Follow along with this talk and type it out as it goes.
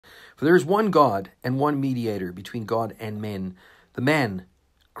For there is one God and one mediator between God and men, the man,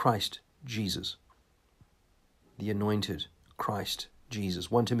 Christ Jesus. The anointed Christ Jesus.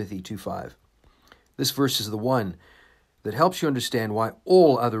 1 Timothy 2:5. This verse is the one that helps you understand why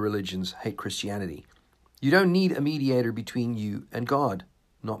all other religions hate Christianity. You don't need a mediator between you and God.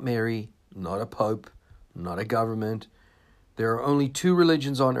 Not Mary, not a pope, not a government. There are only two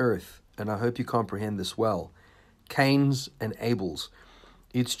religions on earth, and I hope you comprehend this well. Cain's and Abel's.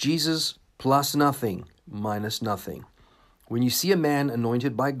 It's Jesus plus nothing, minus nothing. When you see a man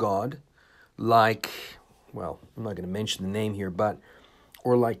anointed by God, like, well, I'm not going to mention the name here,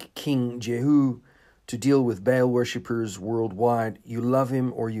 or like King Jehu, to deal with Baal worshippers worldwide, you love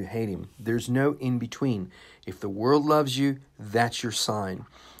him or you hate him. There's no in between. If the world loves you, that's your sign.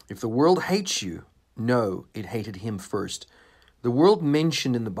 If the world hates you, know it hated him first. The world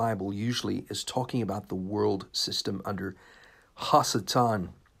mentioned in the Bible usually is talking about the world system under Hasatan,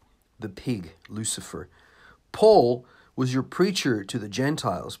 the pig, Lucifer. Paul was your preacher to the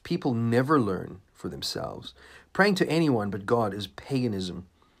Gentiles. People never learn for themselves. Praying to anyone but God is paganism,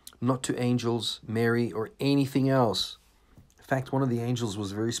 not to angels, Mary, or anything else. In fact, one of the angels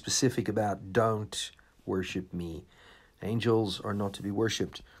was very specific about, don't worship me. Angels are not to be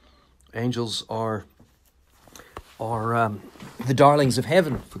worshipped. Angels are the darlings of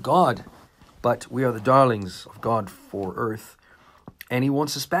heaven for God, but we are the darlings of God for earth. And he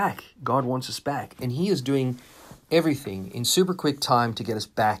wants us back. God wants us back. And he is doing everything in super quick time to get us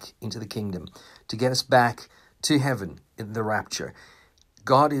back into the kingdom, to get us back to heaven in the rapture.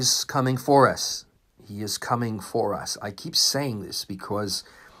 God is coming for us. He is coming for us. I keep saying this because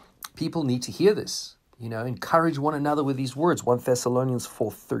people need to hear this. Encourage one another with these words. 1 Thessalonians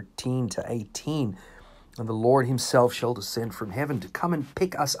 4:13 to 18. And the Lord himself shall descend from heaven to come and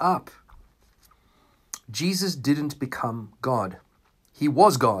pick us up. Jesus didn't become God. He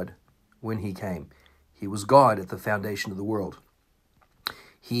was God when he came. He was God at the foundation of the world.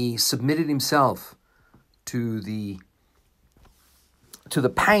 He submitted himself to the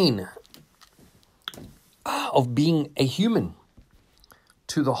pain of being a human,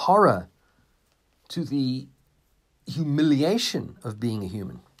 to the horror, to the humiliation of being a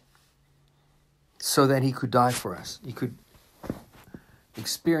human, so that he could die for us. He could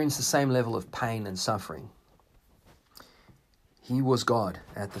experience the same level of pain and suffering. He was God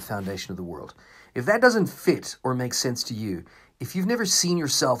at the foundation of the world. If that doesn't fit or make sense to you, if you've never seen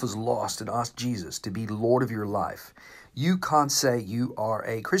yourself as lost and asked Jesus to be Lord of your life, you can't say you are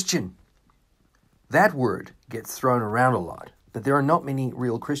a Christian. That word gets thrown around a lot, but there are not many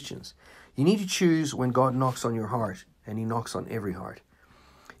real Christians. You need to choose when God knocks on your heart, and he knocks on every heart.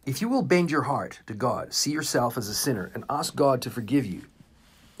 If you will bend your heart to God, see yourself as a sinner, and ask God to forgive you,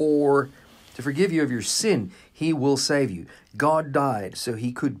 or to forgive you of your sin, he will save you. God died so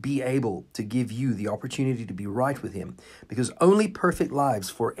he could be able to give you the opportunity to be right with him, because only perfect lives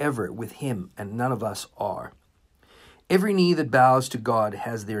forever with him, and none of us are. Every knee that bows to God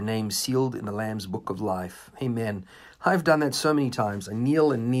has their name sealed in the Lamb's book of life. Amen. I've done that so many times. I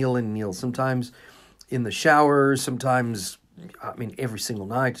kneel and kneel and kneel. Sometimes in the shower, sometimes, every single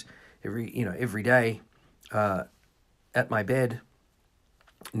night, every day, at my bed,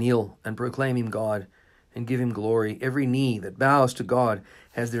 kneel and proclaim him God and give him glory. Every knee that bows to God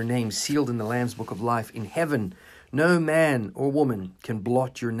has their name sealed in the Lamb's book of life in heaven. No man or woman can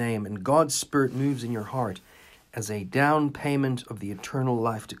blot your name, and God's Spirit moves in your heart as a down payment of the eternal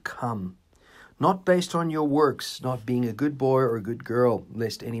life to come. Not based on your works, not being a good boy or a good girl,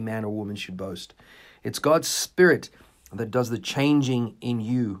 lest any man or woman should boast. It's God's Spirit that does the changing in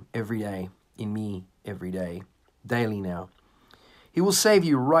you every day, in me every day, daily now. He will save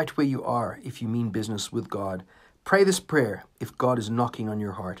you right where you are if you mean business with God. Pray this prayer if God is knocking on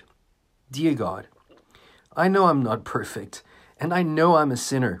your heart. Dear God, I know I'm not perfect, and I know I'm a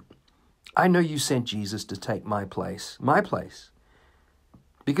sinner. I know you sent Jesus to take my place,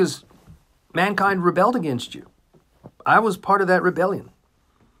 because mankind rebelled against you. I was part of that rebellion,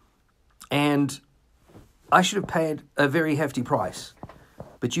 and I should have paid a very hefty price,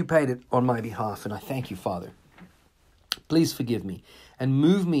 but you paid it on my behalf, and I thank you, Father. Please forgive me and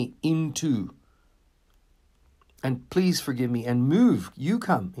move me into, and please forgive me and move, you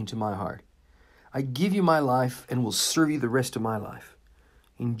come into my heart. I give you my life and will serve you the rest of my life.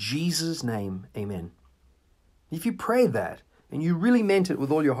 In Jesus' name, amen. If you prayed that and you really meant it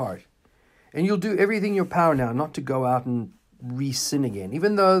with all your heart, and you'll do everything in your power now not to go out and re-sin again,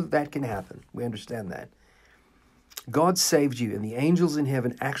 even though that can happen. We understand that. God saved you, and the angels in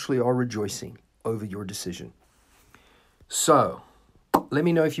heaven actually are rejoicing over your decision. So, let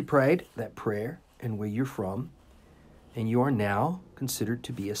me know if you prayed that prayer and where you're from. and you are now considered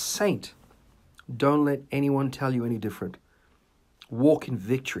to be a saint. Don't let anyone tell you any different. Walk in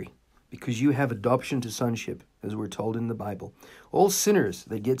victory, because you have adoption to sonship, as we're told in the Bible. All sinners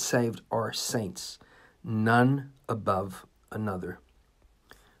that get saved are saints, none above another,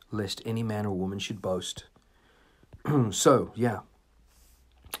 lest any man or woman should boast. So, yeah,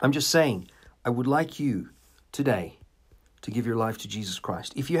 I'm just saying, I would like you today to give your life to Jesus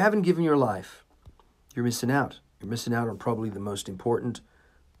Christ. If you haven't given your life, you're missing out. You're missing out on probably the most important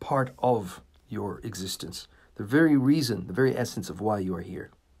part of your existence. The very reason, the very essence of why you are here.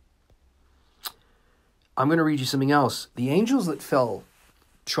 I'm going to read you something else. The angels that fell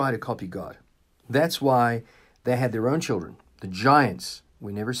try to copy God. That's why they had their own children. The giants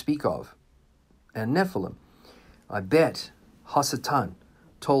we never speak of. And Nephilim. I bet Hasatan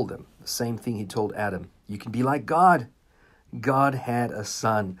told them the same thing he told Adam. You can be like God. God had a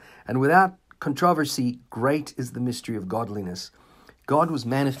son. And without controversy, great is the mystery of godliness. God was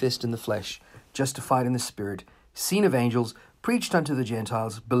manifest in the flesh, justified in the spirit, seen of angels, preached unto the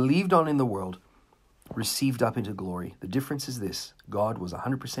Gentiles, believed on in the world, received up into glory. The difference is this. God was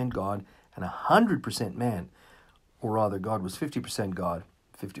 100% God and 100% man. Or rather, God was 50% God,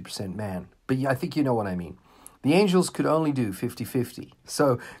 50% man. But I think you know what I mean. The angels could only do 50-50.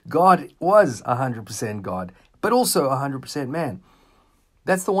 So God was 100% God, but also 100% man.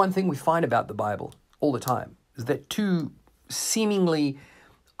 That's the one thing we find about the Bible all the time, is that two seemingly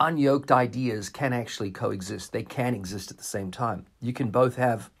unyoked ideas can actually coexist. They can exist at the same time. You can both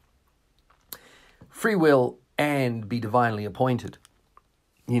have free will and be divinely appointed.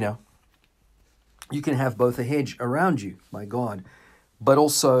 You know, you can have both a hedge around you by God, but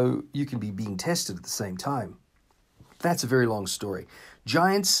also you can be being tested at the same time. That's a very long story.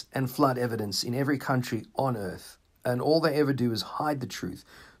 Giants and flood evidence in every country on earth, and all they ever do is hide the truth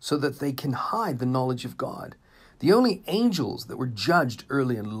so that they can hide the knowledge of God. The only angels that were judged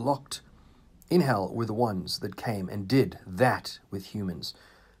early and locked in hell were the ones that came and did that with humans.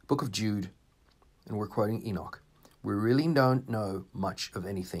 Book of Jude, and we're quoting Enoch. We really don't know much of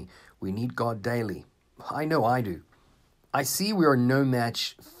anything. We need God daily. I know I do. I see we are no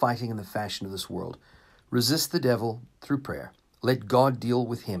match fighting in the fashion of this world. Resist the devil through prayer. Let God deal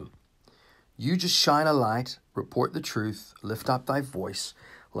with him. You just shine a light, report the truth, lift up thy voice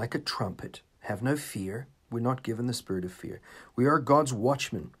like a trumpet. Have no fear. We're not given the spirit of fear. We are God's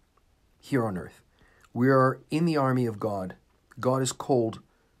watchmen here on earth. We are in the army of God. God has called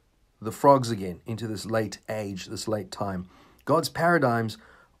the frogs again into this late age, this late time. God's paradigms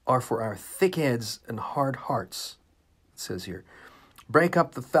are for our thick heads and hard hearts, it says here. Break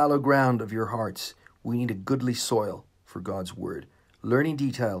up the fallow ground of your hearts. We need a goodly soil for God's word. Learn in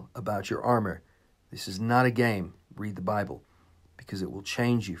detail about your armor. This is not a game. Read the Bible, because it will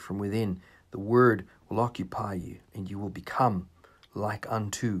change you from within. The word will occupy you, and you will become like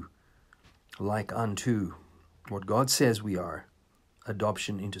unto what God says we are,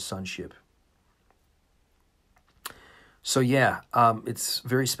 adoption into sonship. So yeah, it's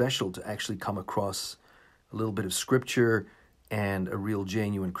very special to actually come across a little bit of scripture and a real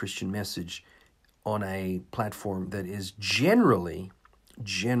genuine Christian message on a platform that is generally,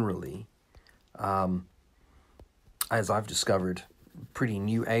 as I've discovered, pretty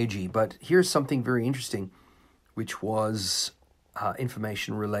new agey. But here's something very interesting, which was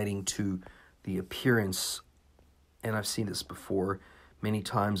information relating to the appearance, and I've seen this before many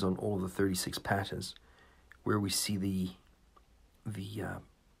times on all of the 36 patterns, where we see the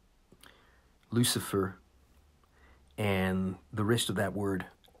Lucifer and the rest of that word,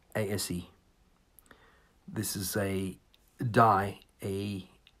 ASE. This is a dye, a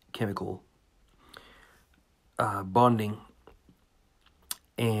chemical bonding,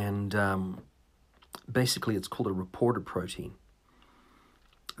 and basically it's called a reporter protein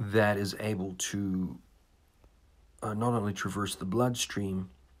that is able to not only traverse the bloodstream,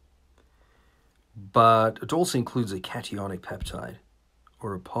 but it also includes a cationic peptide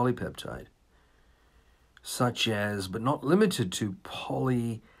or a polypeptide, such as, but not limited to,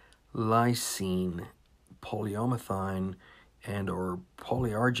 polylysine, polyomethine, and or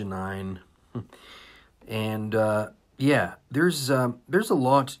polyarginine. And yeah, there's a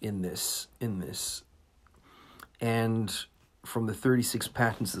lot in this. And from the 36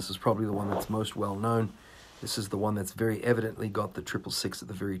 patents, this is probably the one that's most well known. This is the one that's very evidently got the 666 at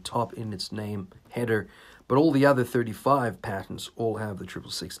the very top in its name header. But all the other 35 patents all have the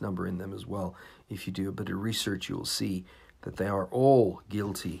 666 number in them as well. If you do a bit of research, you will see that they are all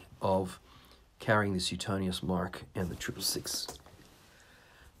guilty of carrying this Suetonius mark and the 666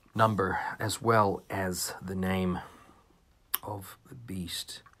 number, as well as the name of the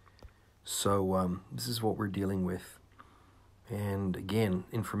beast. So this is what we're dealing with. And again,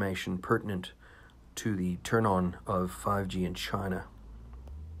 information pertinent to the turn-on of 5G in China.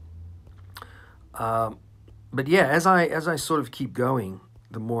 But yeah, as I sort of keep going,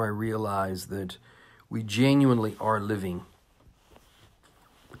 the more I realize that we genuinely are living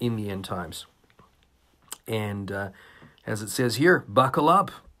in the end times. And as it says here, buckle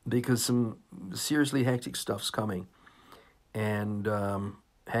up, because some seriously hectic stuff's coming. And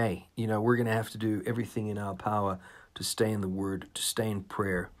hey, we're going to have to do everything in our power to stay in the Word, to stay in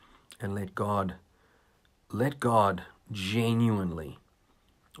prayer, and let God genuinely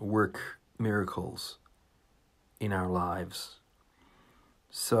work miracles in our lives.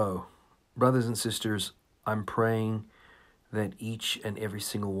 So, brothers and sisters, I'm praying that each and every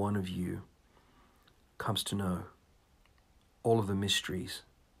single one of you comes to know all of the mysteries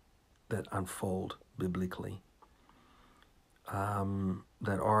that unfold biblically,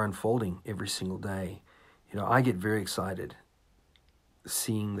 that are unfolding every single day. I get very excited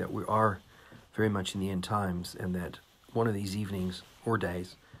seeing that we are very much in the end times, and that one of these evenings or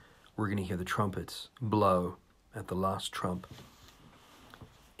days, we're going to hear the trumpets blow at the last trump.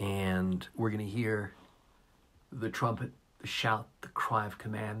 And we're going to hear the trumpet, the shout, the cry of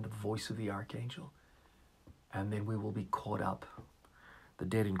command, the voice of the archangel. And then we will be caught up. The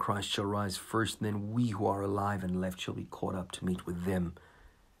dead in Christ shall rise first, and then we who are alive and left shall be caught up to meet with them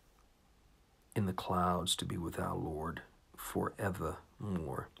in the clouds, to be with our Lord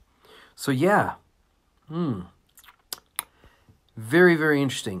forevermore. So yeah, very, very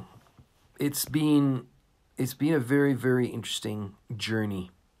interesting. It's been a very, very interesting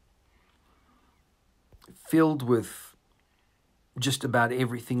journey, filled with just about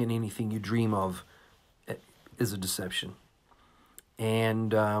everything and anything you dream of is a deception.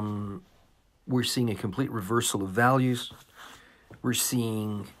 And we're seeing a complete reversal of values. We're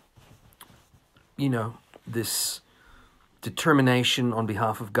seeing, this determination on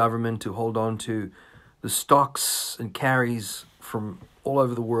behalf of government to hold on to the stocks and carries from all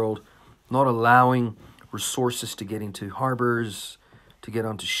over the world, not allowing resources to get into harbors, to get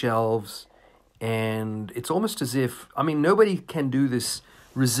onto shelves. And it's almost as if, nobody can do this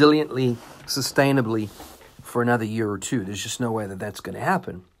resiliently, sustainably for another year or two. There's just no way that that's going to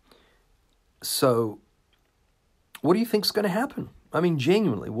happen. So what do you think is going to happen?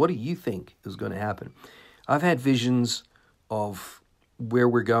 Genuinely, what do you think is going to happen? I've had visions of where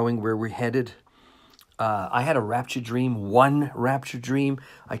we're going, where we're headed. I had a rapture dream, one rapture dream.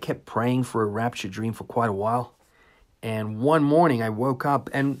 I kept praying for a rapture dream for quite a while. And one morning I woke up,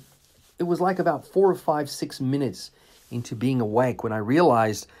 and it was like about 4 or 5, 6 minutes into being awake when I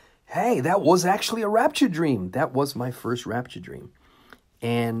realized, hey, that was actually a rapture dream. That was my first rapture dream.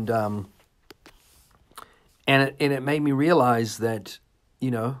 And it made me realize that,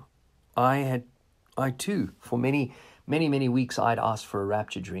 I too, for many, many, many weeks, I'd asked for a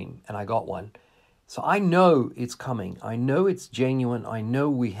rapture dream, and I got one. So I know it's coming. I know it's genuine. I know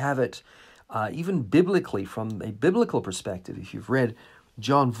we have it, even biblically, from a biblical perspective. If you've read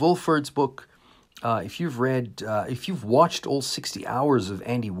John Wolford's book, if you've watched all 60 hours of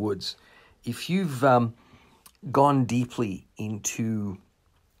Andy Wood's, if you've gone deeply into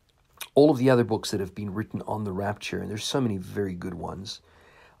all of the other books that have been written on the rapture, and there's so many very good ones.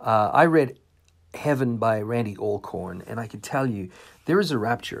 I read Heaven by Randy Alcorn, and I can tell you, there is a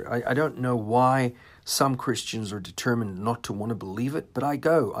rapture. I don't know why some Christians are determined not to want to believe it, but I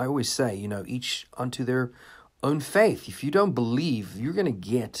always say, each unto their own faith. If you don't believe, you're going to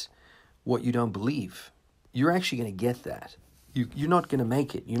get what you don't believe. You're actually going to get that. You're not going to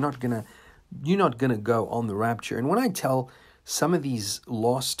make it. You're not going to go on the rapture. And when I tell some of these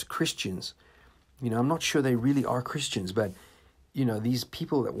lost Christians, I'm not sure they really are Christians, but these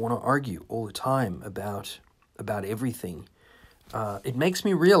people that want to argue all the time about everything, it makes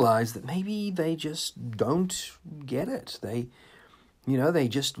me realize that maybe they just don't get it. They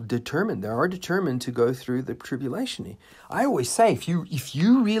just are determined to go through the tribulation. I always say, if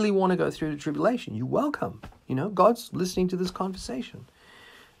you really want to go through the tribulation, you're welcome. God's listening to this conversation.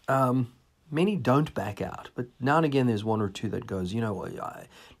 Many don't back out, but now and again there's one or two that goes,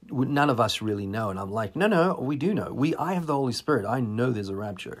 none of us really know. And I'm like, no, we do know. I have the Holy Spirit. I know there's a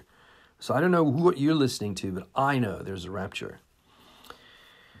rapture. So I don't know what you're listening to, but I know there's a rapture.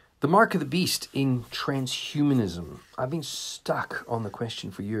 The mark of the beast in transhumanism. I've been stuck on the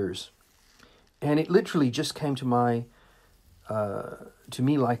question for years. And it literally just came to me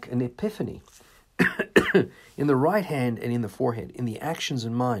like an epiphany. In the right hand and in the forehead, in the actions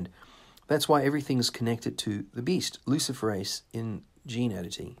and mind. That's why everything is connected to the beast. Luciferase in gene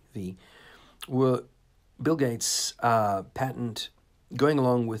editing. Bill Gates' patent going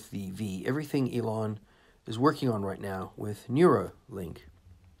along with the V. Everything Elon is working on right now with Neuralink.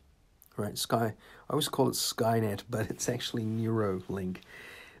 Right, I always call it Skynet, but it's actually Neuralink.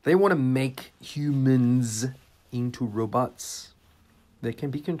 They want to make humans into robots that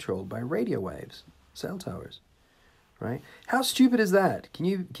can be controlled by radio waves, cell towers. Right? How stupid is that? Can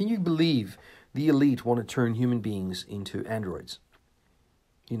you believe the elite want to turn human beings into androids?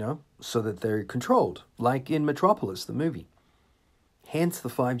 So that they're controlled, like in Metropolis, the movie. Hence the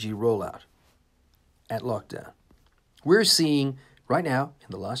 5G rollout at lockdown. We're seeing, right now, in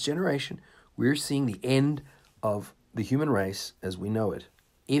the last generation, we're seeing the end of the human race as we know it,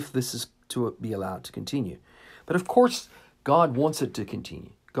 if this is to be allowed to continue. But of course, God wants it to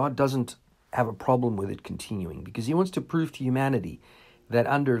continue. God doesn't have a problem with it continuing because he wants to prove to humanity that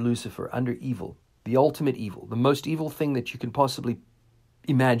under Lucifer, under evil, the ultimate evil, the most evil thing that you can possibly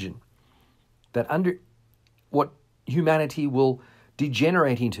imagine, that under what humanity will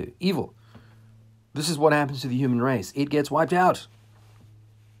degenerate into, evil, this is what happens to the human race. It gets wiped out.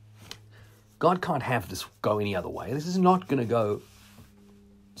 God can't have this go any other way. This is not going to go,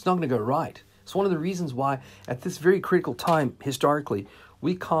 it's not going to go right. It's one of the reasons why at this very critical time, historically,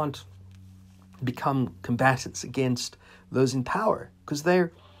 we can't become combatants against those in power because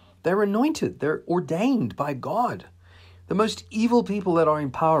they're anointed. They're ordained by God. The most evil people that are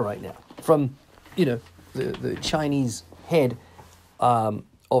in power right now, from, the Chinese head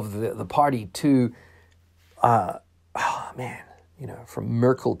of the party to, from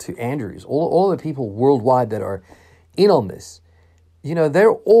Merkel to Andrews, all the people worldwide that are in on this, they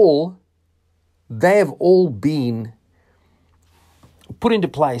have all been put into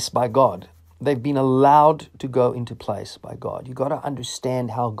place by God. They've been allowed to go into place by God. You got to understand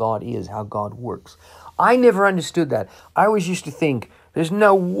how God is, how God works. I never understood that. I always used to think there's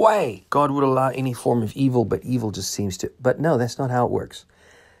no way God would allow any form of evil, but evil just seems to. But no, that's not how it works.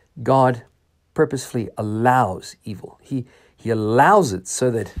 God purposefully allows evil. He allows it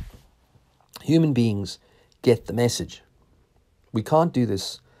so that human beings get the message. We can't do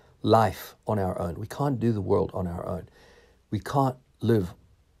this life on our own. We can't do the world on our own. We can't live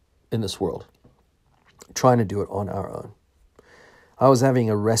in this world trying to do it on our own. I was having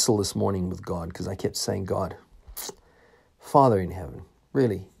a wrestle this morning with God because I kept saying, God, Father in heaven,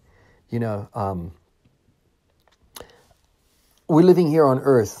 really, we're living here on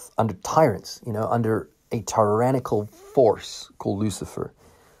earth under tyrants, under a tyrannical force called Lucifer.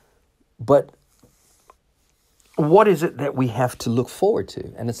 But what is it that we have to look forward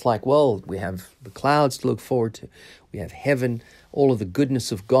to? And it's like, well, we have the clouds to look forward to. We have heaven, all of the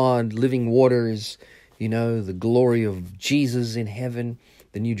goodness of God, living waters, the glory of Jesus in heaven,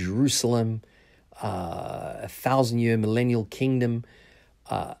 the New Jerusalem, 1,000-year millennial kingdom,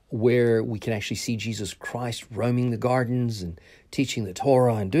 where we can actually see Jesus Christ roaming the gardens and teaching the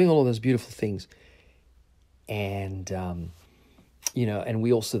Torah and doing all of those beautiful things. And, and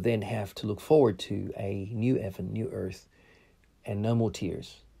we also then have to look forward to a new heaven, new earth, and no more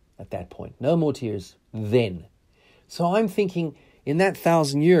tears at that point. No more tears then. So I'm thinking in that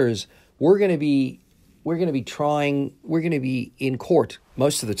 1,000 years, we're going to be in court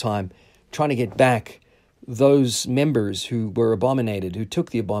most of the time, trying to get back those members who were abominated, who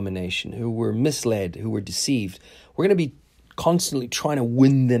took the abomination, who were misled, who were deceived. We're going to be constantly trying to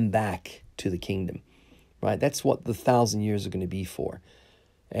win them back to the kingdom, right? That's what the 1,000 years are going to be for.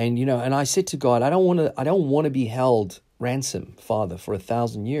 And, and I said to God, I don't want to be held ransom, Father, for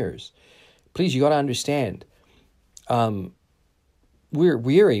 1,000 years. Please, you got to understand, we're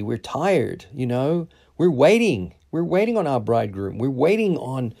weary, we're tired, we're waiting on our bridegroom. We're waiting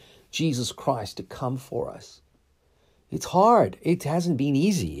on Jesus Christ to come for us. It's hard. It hasn't been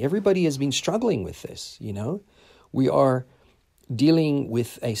easy. Everybody has been struggling with this, We are dealing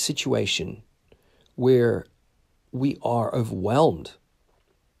with a situation where we are overwhelmed.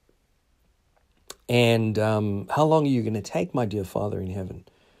 And how long are you going to take, my dear Father in heaven?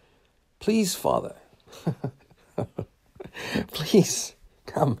 Please, Father. Please,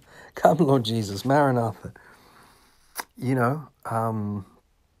 come, Lord Jesus, Maranatha.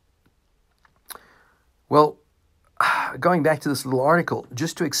 Well, going back to this little article,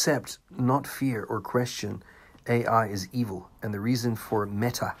 just to accept, not fear or question, AI is evil, and the reason for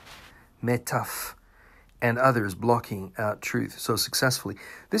Metaf, and others blocking out truth so successfully.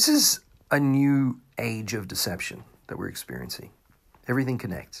 This is a new age of deception that we're experiencing. Everything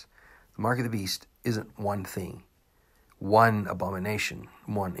connects. The mark of the beast isn't one thing, one abomination,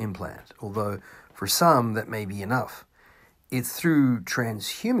 one implant, although for some that may be enough. It's through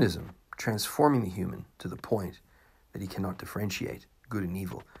transhumanism, transforming the human to the point that he cannot differentiate good and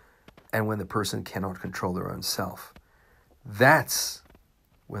evil, and when the person cannot control their own self. That's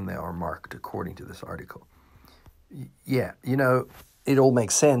when they are marked according to this article. Yeah, it all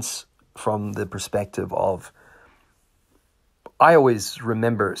makes sense from the perspective of, I always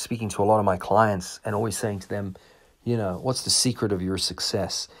remember speaking to a lot of my clients and always saying to them, what's the secret of your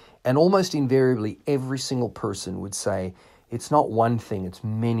success? And almost invariably, every single person would say, it's not one thing, it's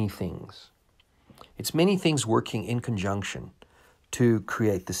many things. It's many things working in conjunction to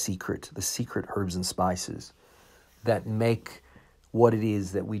create the secret herbs and spices that make what it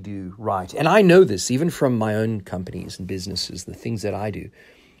is that we do right. And I know this even from my own companies and businesses, the things that I do.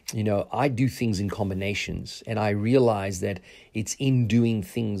 I do things in combinations, and I realize that it's in doing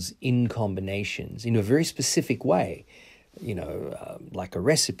things in combinations in a very specific way, like a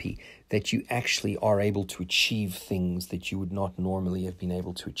recipe, that you actually are able to achieve things that you would not normally have been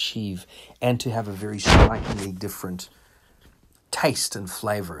able to achieve, and to have a very strikingly different taste and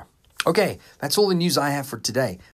flavor. Okay, that's all the news I have for today.